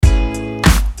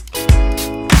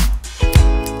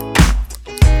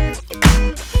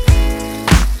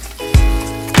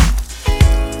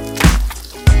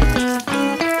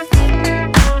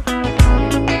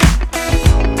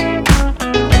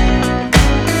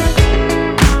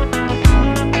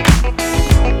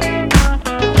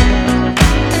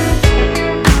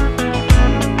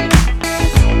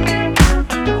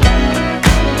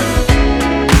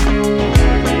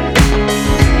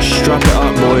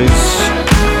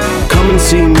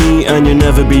and you'll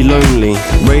never be lonely.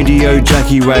 Radio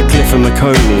Jackie Radcliffe and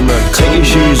Macaulay. Take your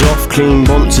shoes off, clean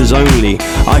bounces only.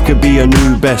 I could be your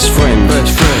new best friend.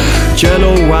 Gel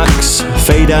or wax,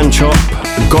 fade and chop.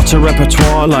 Got a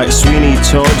repertoire like Sweeney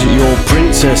Todd. Your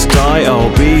Princess Di,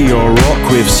 I'll be your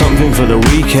rock with something for the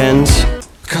weekends.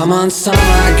 Come on, summer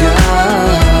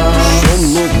girl,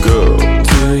 Summer girl,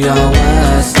 do your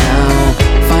worst now.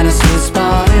 Find a sweet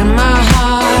spot in my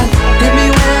heart, hit me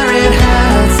where it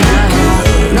hurts now.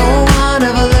 No one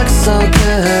ever looked so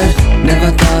good,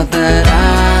 never thought that I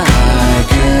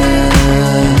could.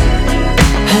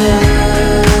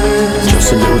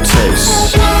 just a little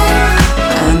taste.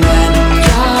 And then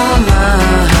you're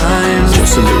mine,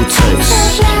 Just a little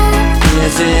taste.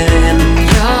 is it in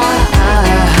your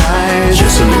eyes?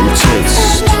 Just a little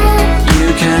taste. You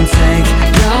can take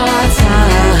your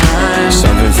time.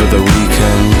 Something for the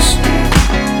weekends.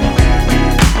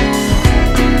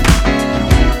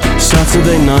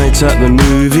 Saturday night at the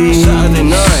movies. Saturday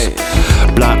night.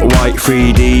 Black, white,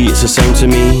 3D, it's the same to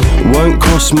me. Won't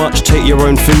cost much, take your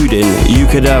own food in. You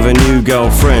could have a new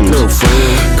girlfriend.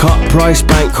 Cut price,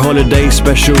 bank holiday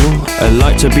special. I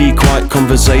like to be quite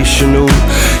conversational.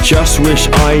 Just wish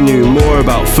I knew more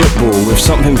about football with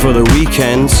something for the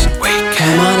weekends.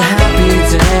 Come on, happy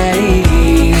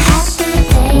days.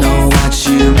 Know what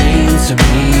you mean to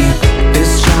me.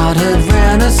 This childhood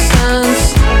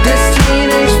renaissance, this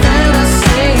teenage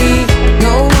fantasy.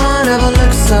 No one ever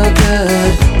looked so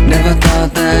good, never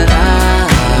thought that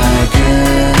I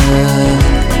could.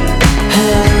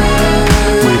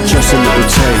 With just a little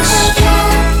taste.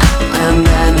 And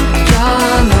then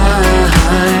you're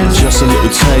mine. Just a little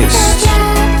taste.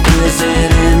 Is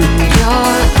it in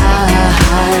your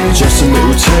eyes? Just a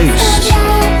little taste.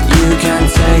 You can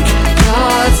take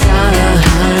your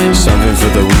time. Something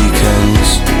for the weekends.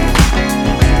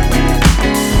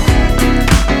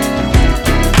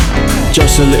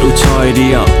 Just a little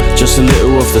tidy up, just a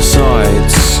little off the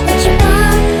sides.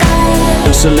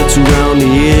 Just a little round the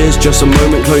ears, just a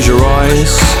moment close your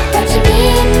eyes.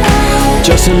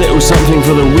 Just a little something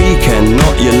for the weekend,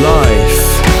 not your life.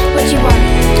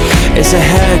 It's a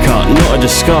haircut, not a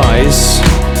disguise.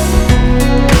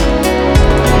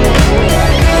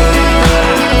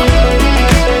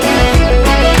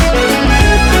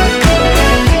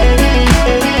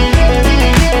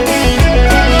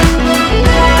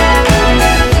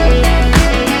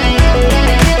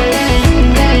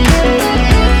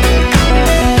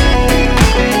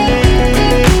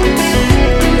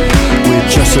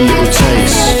 Just a little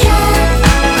taste.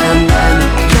 And then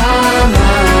you're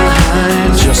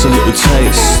mine. Just a little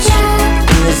taste.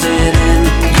 Is it in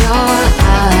your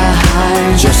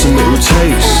eyes? Just a little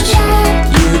taste.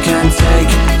 You can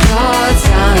take your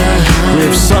time.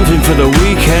 With something for the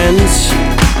weekends.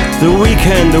 The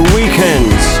weekend, the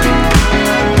weekends.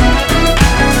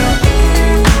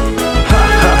 Ha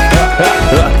ha ha ha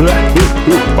ha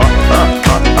ha ha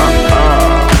ha ha.